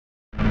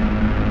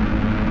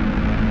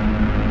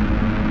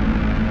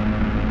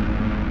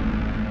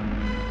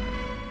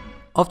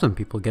Often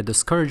people get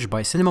discouraged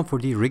by Cinema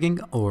 4D rigging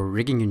or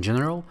rigging in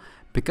general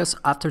because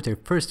after their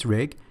first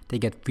rig, they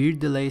get weird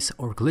delays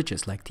or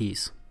glitches like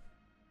these.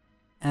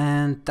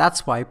 And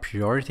that's why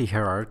priority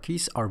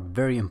hierarchies are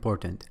very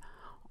important.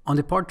 On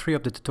the part 3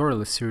 of the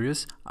tutorial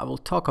series, I will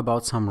talk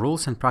about some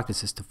rules and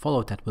practices to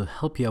follow that will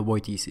help you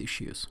avoid these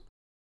issues.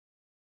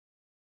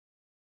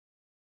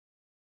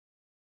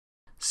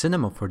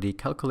 Cinema 4D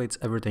calculates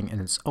everything in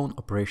its own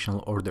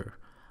operational order,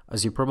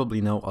 as you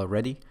probably know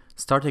already,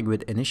 starting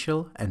with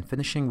initial and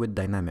finishing with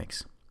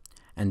dynamics,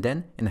 and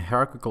then in a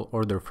hierarchical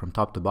order from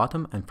top to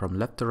bottom and from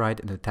left to right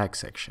in the tag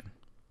section.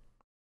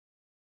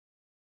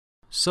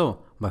 So,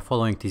 by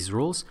following these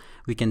rules,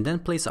 we can then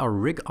place our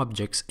rig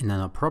objects in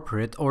an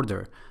appropriate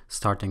order,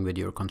 starting with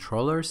your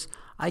controllers,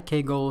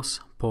 IK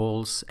goals,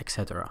 poles,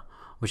 etc.,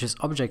 which is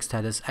objects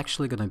that is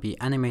actually going to be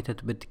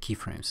animated with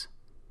keyframes.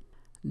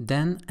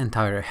 Then,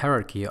 entire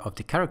hierarchy of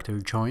the character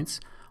joints,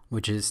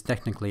 which is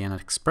technically an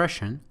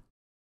expression.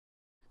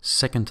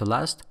 Second to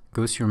last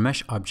goes your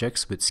mesh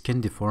objects with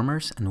skin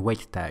deformers and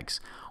weight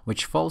tags,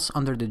 which falls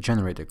under the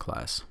generator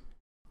class.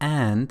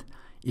 And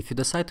if you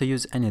decide to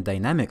use any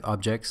dynamic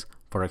objects,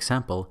 for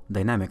example,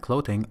 dynamic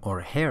clothing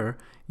or hair,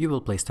 you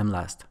will place them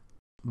last.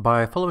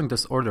 By following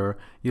this order,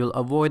 you'll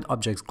avoid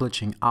objects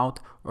glitching out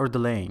or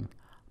delaying.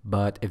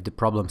 But if the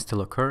problems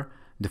still occur,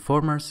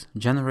 deformers,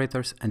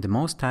 generators, and the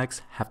most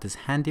tags have this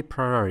handy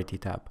priority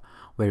tab,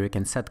 where you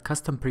can set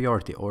custom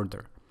priority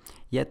order.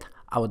 Yet,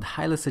 I would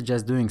highly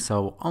suggest doing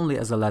so only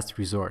as a last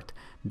resort,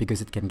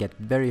 because it can get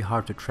very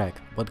hard to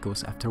track what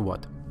goes after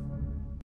what.